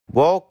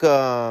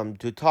Welcome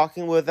to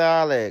Talking with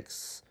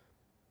Alex.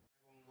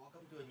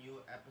 Welcome to a new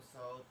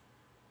episode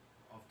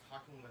of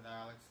Talking with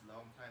Alex.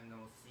 Long time no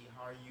see.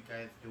 How are you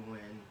guys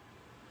doing?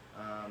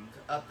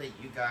 To update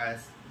you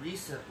guys,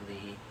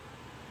 recently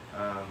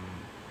um,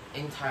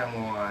 in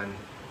Taiwan,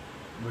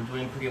 we're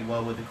doing pretty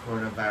well with the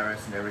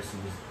coronavirus and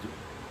everything is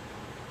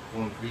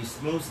going pretty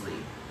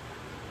smoothly.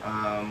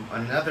 On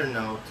another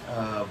note,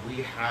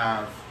 we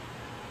have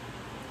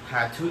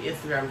had two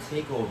Instagram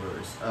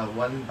takeovers,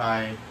 one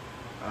by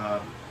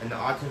an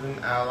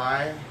autism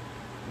ally,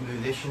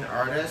 musician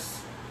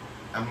artist,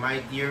 and my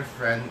dear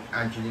friend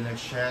Angelina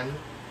Chen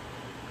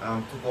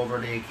took over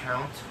the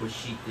account, which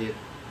she did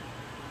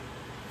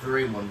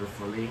very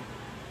wonderfully.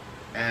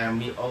 And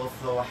we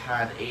also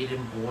had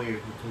Aiden Boyer,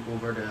 who took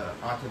over the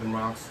Autism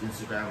Rocks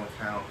Instagram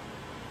account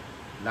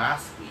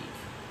last week,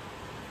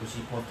 which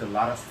he posted a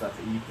lot of stuff.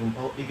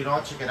 You can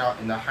all check it out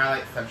in the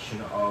highlight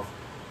section of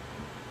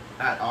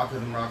at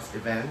Autism Rocks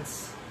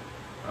events.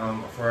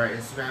 For our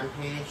Instagram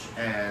page,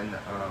 and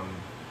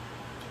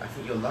I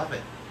think you'll love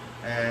it.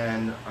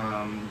 And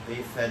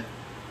they said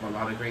a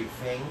lot of great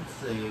things.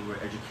 They were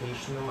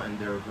educational and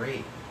they were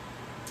great.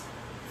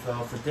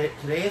 So for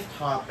today's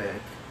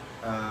topic,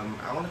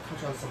 I want to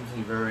touch on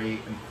something very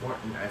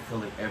important. I feel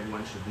like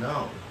everyone should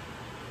know,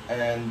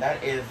 and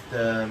that is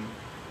the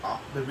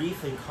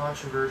recent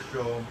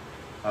controversial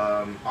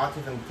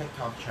autism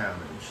TikTok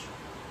challenge.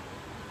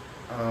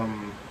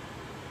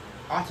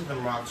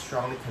 Autism Rock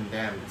strongly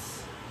condemns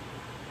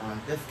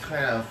this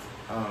kind of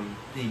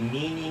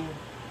demeaning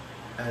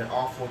and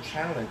awful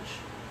challenge,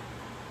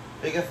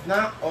 because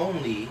not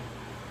only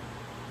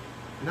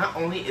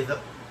is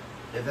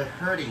it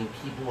hurting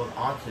people with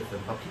autism,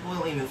 but people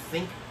don't even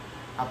think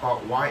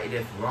about why it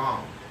is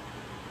wrong.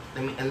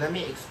 Let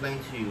me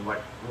explain to you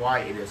why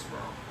it is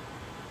wrong.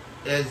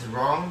 It is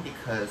wrong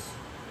because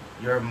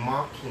you're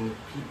mocking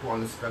people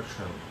on the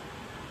spectrum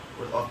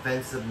with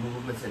offensive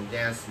movements and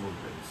dance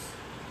movements,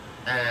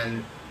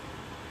 and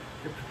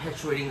you're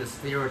perpetuating the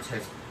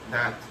stereotypes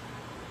that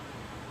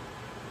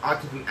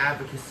autism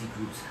advocacy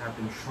groups have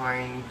been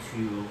trying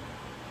to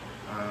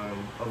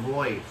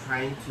avoid,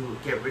 trying to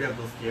get rid of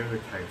those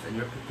stereotypes, and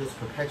you're just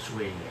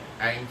perpetuating it,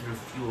 adding to the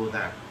fuel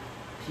that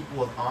people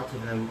with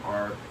autism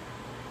are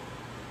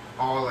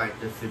all like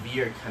the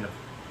severe kind.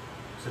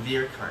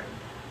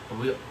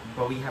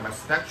 But we have a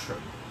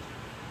spectrum,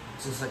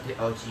 just like the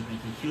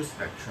LGBTQ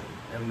spectrum,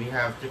 and we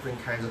have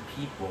different kinds of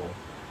people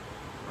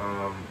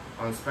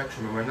on the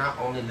spectrum, and we're not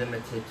only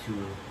limited to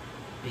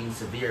being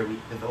severe.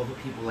 There's also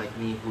people like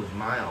me who is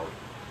mild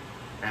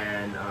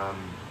and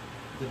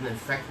doesn't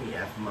affect me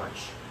as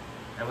much.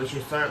 And we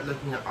should start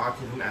looking at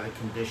autism as a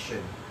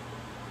condition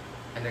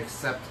and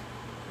accept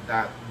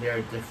that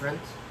they're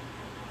different,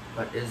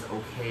 but it is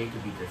okay to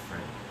be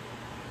different.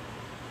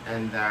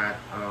 And that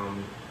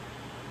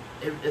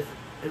it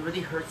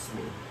really hurts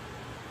me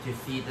to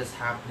see this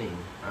happening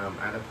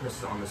as a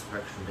person on the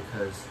spectrum,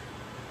 because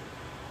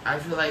I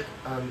feel like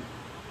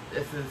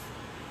this is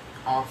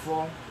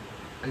awful,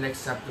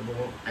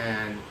 unacceptable,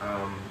 and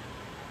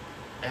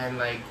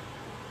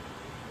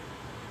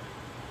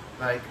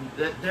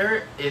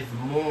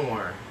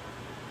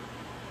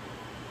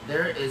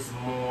there is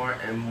more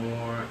and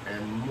more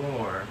and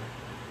more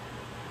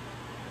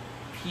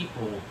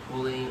people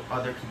bullying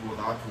other people with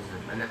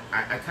autism, and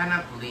I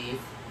cannot believe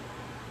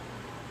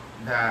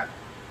that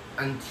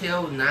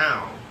until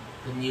now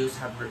the news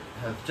have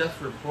just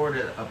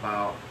reported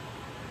about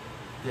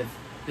this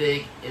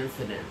big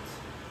incident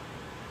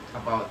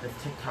about the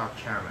TikTok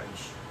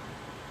challenge.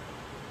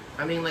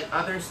 I mean, like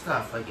other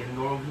stuff, like in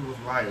normal people's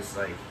lives,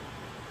 like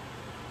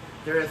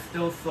there are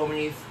still so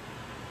many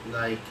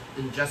like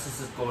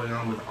injustices going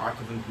on with the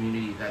autism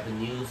community that the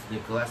news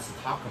neglects to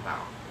talk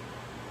about.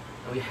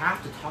 And we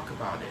have to talk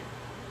about it.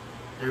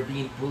 They're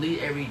being bullied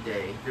every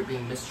day, they're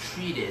being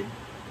mistreated,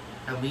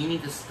 and we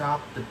need to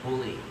stop the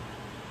bullying.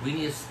 We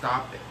need to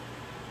stop it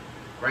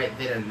right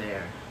then and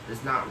there.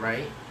 It's not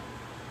right.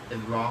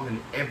 It's wrong in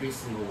every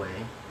single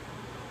way,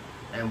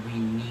 and we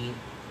need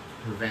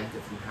to prevent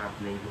it from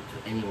happening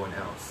to anyone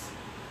else.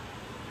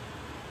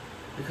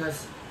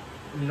 Because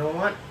you know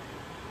what?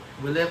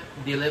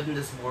 They live in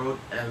this world,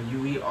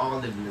 and we all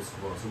live in this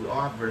world, so we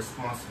all have a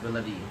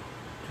responsibility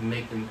to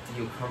make them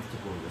feel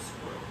comfortable in this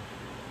world.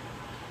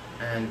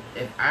 And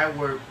if I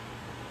were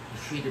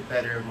treated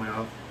better when I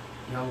was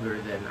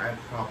younger, then I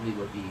probably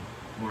would be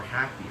more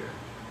happier.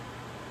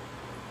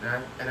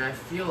 And I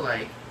feel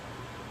like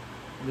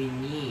we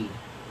need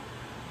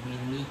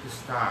to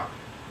stop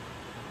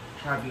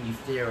having these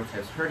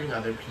stereotypes hurting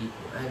other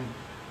people,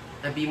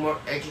 and be more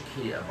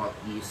educated about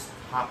these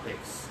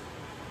topics,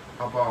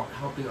 about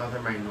helping other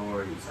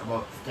minorities,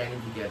 about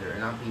standing together and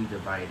not being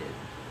divided.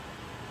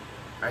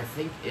 I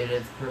think it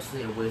is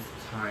personally a waste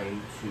of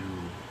time to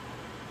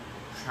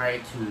try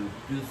to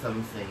do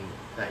something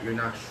that you're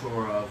not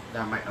sure of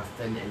that might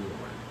offend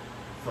anyone.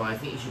 So I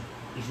think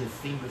you should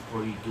think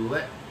before you do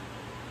it.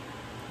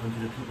 And to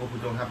the people who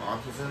don't have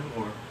autism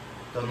or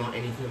don't know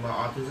anything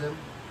about autism,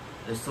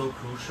 is so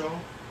crucial.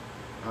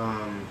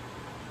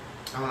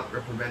 I'm not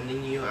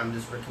reprimanding you, I'm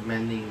just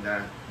recommending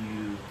that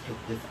you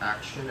take this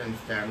action and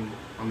stand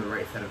on the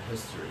right side of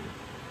history.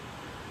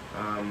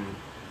 And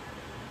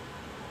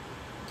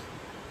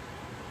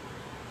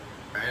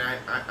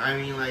I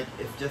mean, like,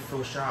 it's just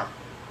so shocked.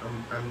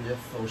 I'm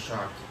just so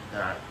shocked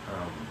that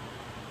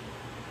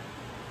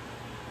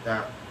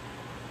that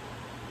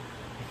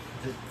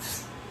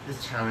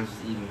this challenge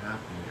is even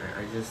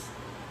happening.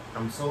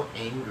 I'm so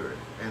angered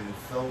and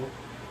so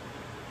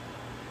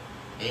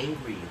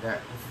angry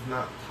that this is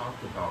not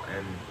talked about,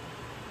 and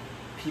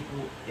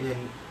people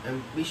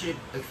and we should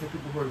accept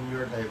people who are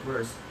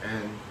neurodiverse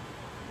and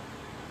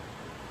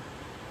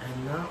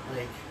not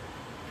like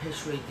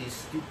perpetuate these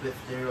stupid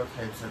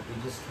stereotypes that they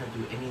just can't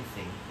do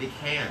anything. They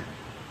can.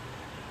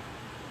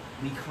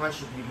 We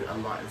contribute a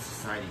lot in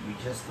society, we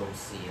just don't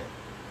see it.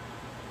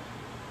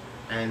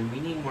 And we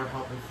need more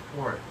help and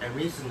support. And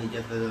recently,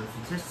 just the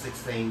statistics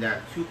saying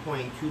that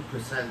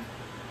 2.2%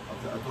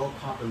 of the adult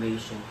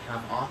population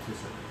have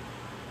autism.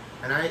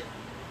 And I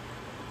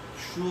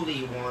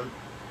truly want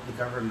the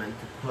government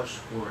to push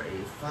for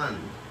a fund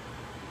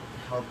to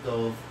help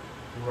those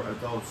who are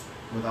adults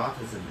with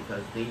autism,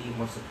 because they need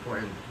more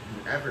support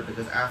than ever,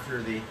 because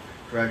after they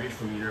graduate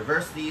from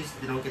universities,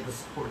 they don't get the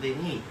support they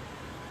need.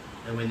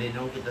 And when they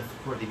don't get the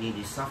support they need,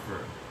 they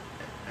suffer.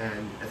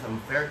 And it's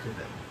unfair to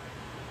them,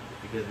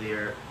 because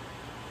they're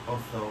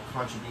also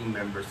contributing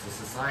members to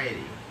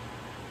society,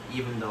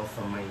 even though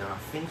some might not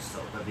think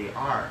so, but they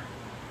are.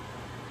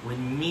 We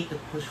need to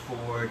push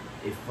forward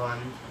a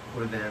fund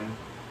for them,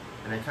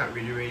 and I can't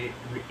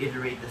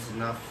reiterate this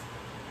enough.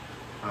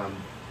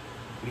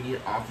 We need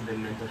to offer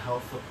them mental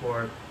health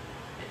support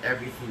and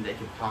everything they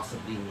could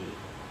possibly need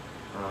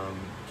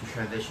to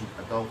transition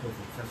to adulthood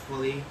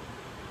successfully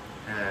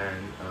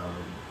and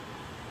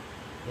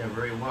yeah,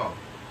 very well.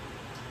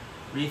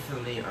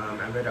 Recently,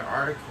 I read an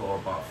article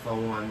about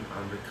someone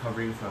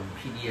recovering from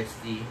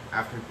PTSD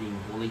after being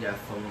bullied as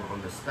someone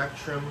on the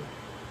spectrum.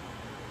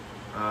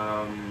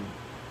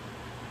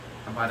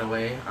 By the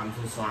way, I'm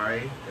so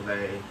sorry if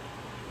I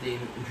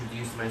didn't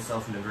introduce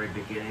myself in the very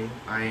beginning.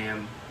 I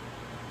am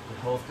the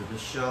host of the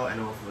show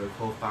and also the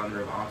co-founder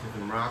of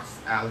Autism Rocks,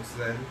 Alex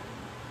Lin.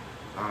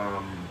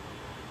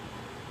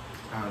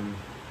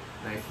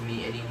 Nice to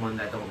meet anyone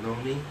that don't know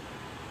me.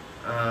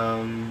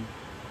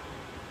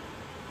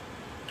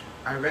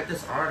 I read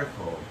this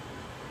article,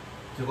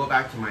 to go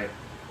back to my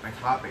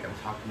topic I'm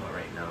talking about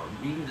right now.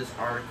 Reading this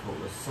article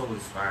was so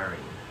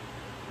inspiring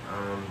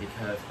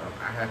because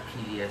I had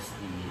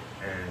PTSD,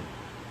 and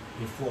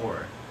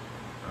before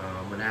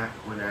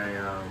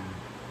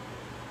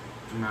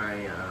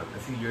a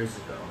few years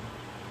ago,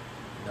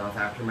 that was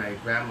after my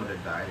grandmother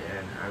died,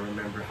 and I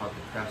remember how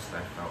depressed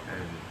I felt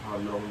and how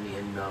lonely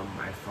and numb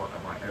I felt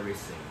about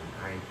everything.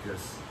 I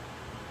just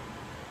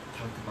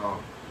talked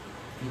about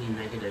feeling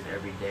negative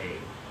every day,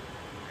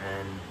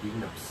 and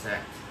being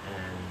upset,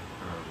 and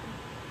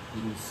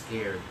being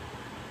scared,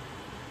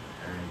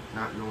 and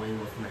not knowing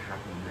what's going to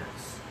happen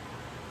next.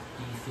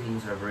 These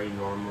feelings are very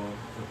normal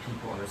for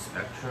people on the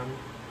spectrum.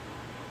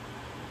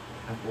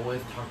 I've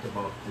always talked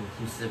about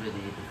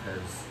inclusivity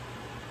because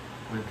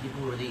when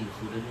people really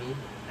included me,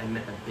 it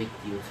meant a big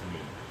deal to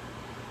me.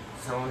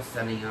 Someone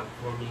standing up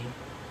for me,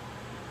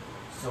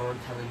 someone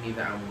telling me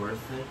that I'm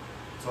worth it,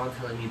 someone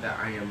telling me that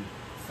I am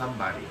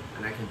somebody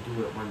and I can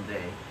do it one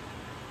day.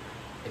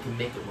 I can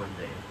make it one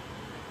day.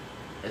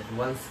 It's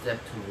one step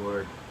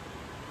toward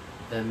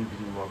them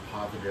being more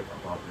positive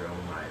about their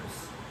own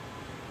lives.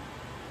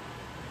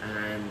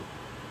 And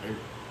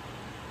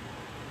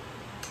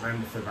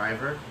I'm a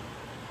survivor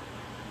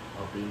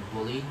of being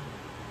bullied,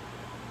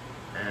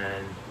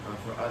 and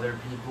for other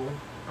people,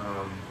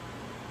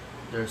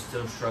 they're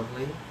still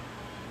struggling.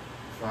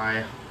 So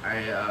I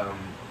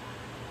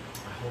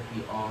hope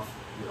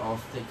we all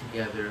stick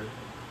together,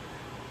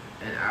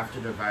 and after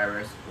the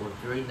virus or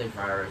during the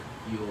virus,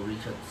 you will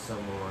reach out to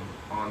someone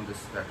on the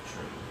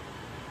spectrum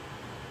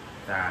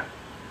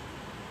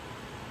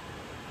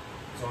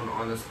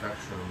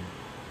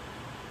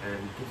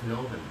and get to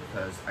know them,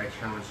 because I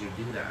challenge you to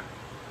do that.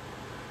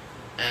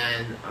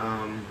 And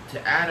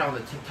to add on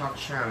the TikTok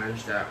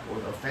challenge that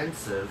was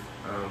offensive,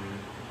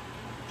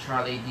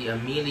 Charlie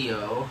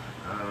D'Amelio,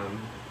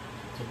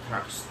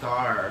 TikTok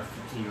star,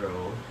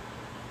 50-year-old,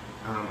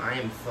 I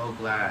am so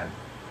glad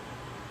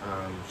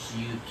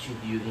she's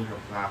using her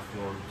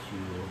platform to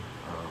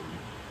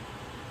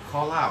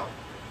call out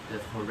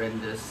this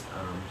horrendous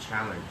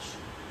challenge,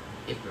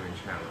 ignorant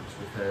challenge,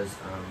 because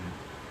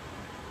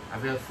I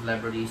feel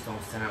celebrities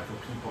don't stand up for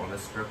people on the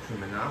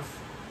spectrum enough,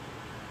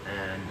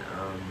 and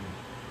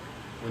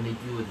when they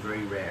do, it's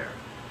very rare.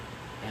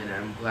 And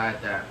I'm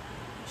glad that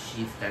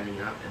she's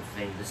standing up and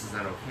saying this is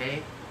not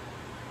okay,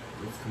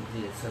 it's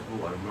completely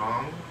acceptable and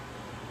wrong,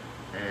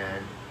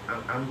 and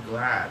I'm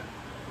glad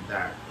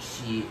that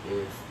she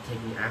is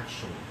taking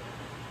action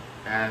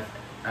as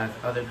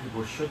other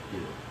people should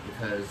do,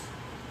 because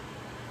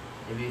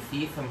if you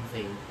see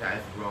something that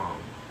is wrong,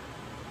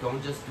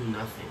 don't just do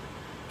nothing,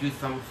 do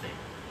something.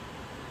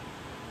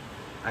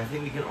 I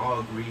think we can all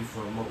agree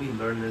from what we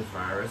learned in this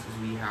virus is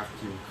we have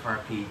to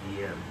carpe diem,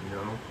 you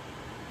know?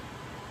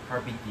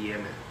 Carpe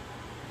diem it.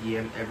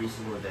 Diem every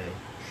single day.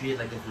 Treat it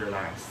like it's your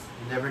last.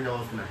 You never know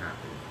what's going to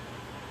happen.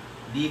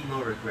 Leave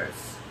no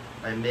regrets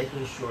by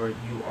making sure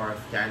you are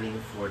standing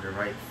for the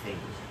right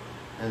things.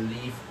 And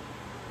leave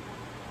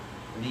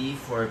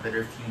for a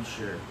better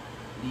future.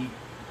 Leave,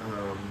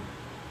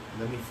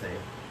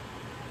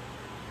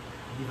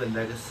 leave a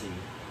legacy.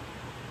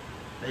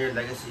 Let your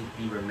legacy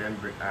be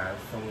remembered as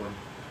someone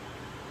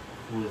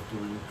who is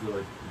doing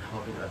good and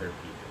helping other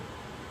people,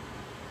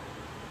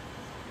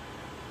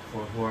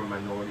 for who are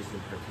minorities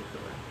in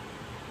particular.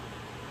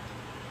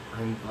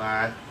 I'm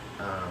glad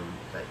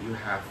that you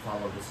have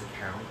followed this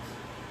account,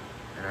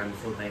 and I'm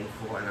so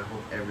thankful, and I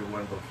hope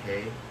everyone's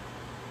okay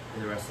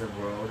in the rest of the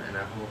world, and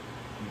I hope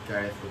you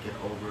guys will get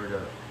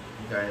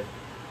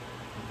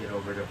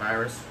over the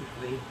virus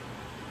quickly,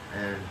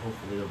 and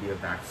hopefully there'll be a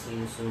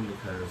vaccine soon,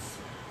 because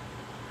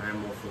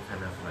I'm also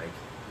kind of like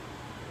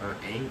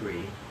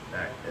angry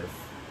that it's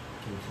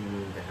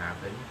continuing to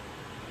happen,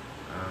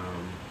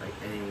 like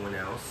anyone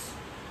else.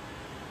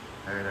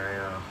 And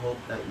I hope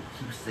that you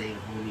keep staying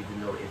home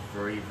even though it's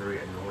very, very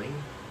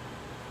annoying,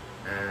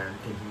 and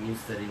continue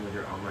studying with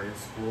your online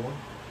school.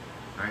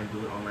 I'm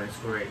doing online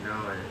school right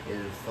now, and it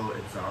is so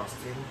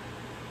exhausting.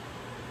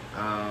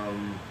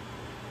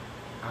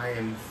 I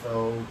am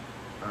so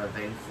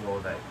thankful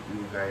that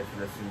you guys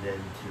listened in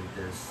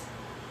to this,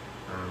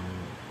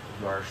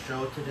 to our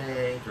show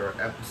today, to our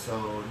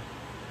episode.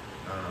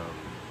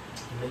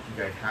 To make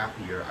you guys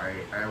happier,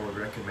 I would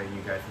recommend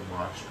you guys to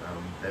watch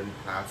Ben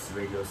Platt's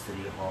Radio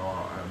City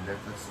Hall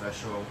Netflix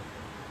special.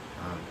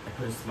 It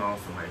put a smile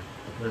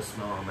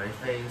on my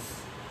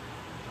face.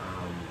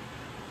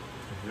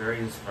 It's very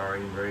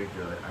inspiring, very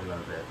good. I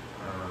love it.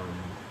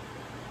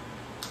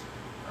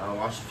 I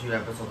watched a few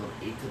episodes of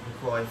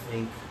Atypical, I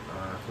think.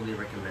 Totally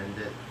recommend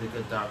it. The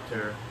Good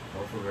Doctor,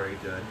 also very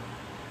good.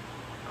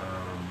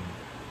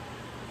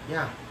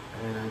 Yeah,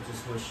 and I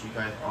just wish you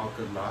guys all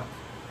good luck.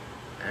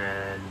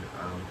 And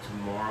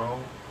tomorrow,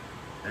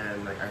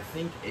 and like I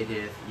think it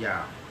is,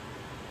 yeah,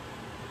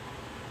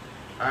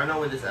 I don't know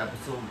when this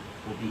episode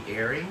will be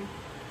airing,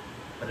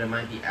 but it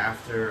might be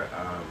after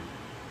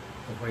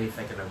the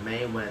 22nd of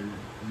May, when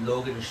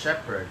Logan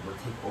Shepard will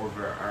take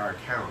over our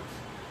account,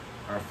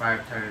 our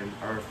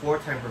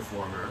four-time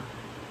performer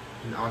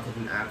and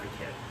autism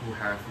advocate, who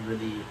has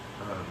really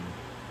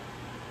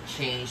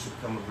changed to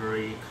become a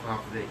very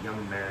confident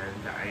young man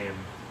that I am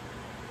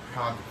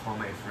proud to call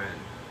my friend.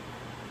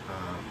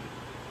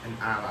 An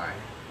ally.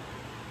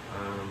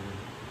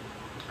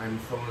 I'm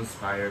so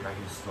inspired by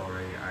his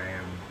story. I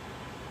am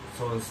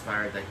so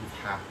inspired that he's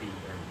happy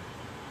and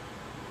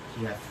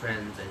he has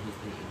friends and he's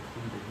being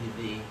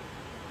included.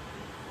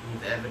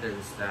 He's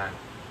evidence that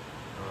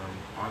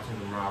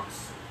Autism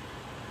Rocks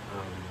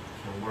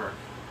can work.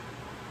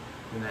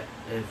 And that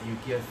if you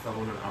give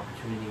someone an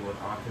opportunity with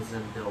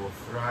autism, they will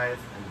thrive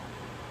and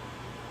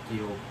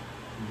they'll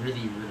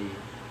really, really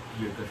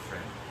be a good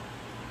friend.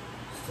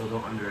 So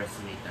don't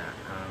underestimate that.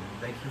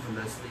 Thank you for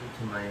listening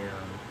to my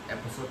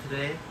episode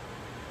today,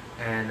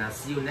 and I'll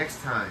see you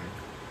next time.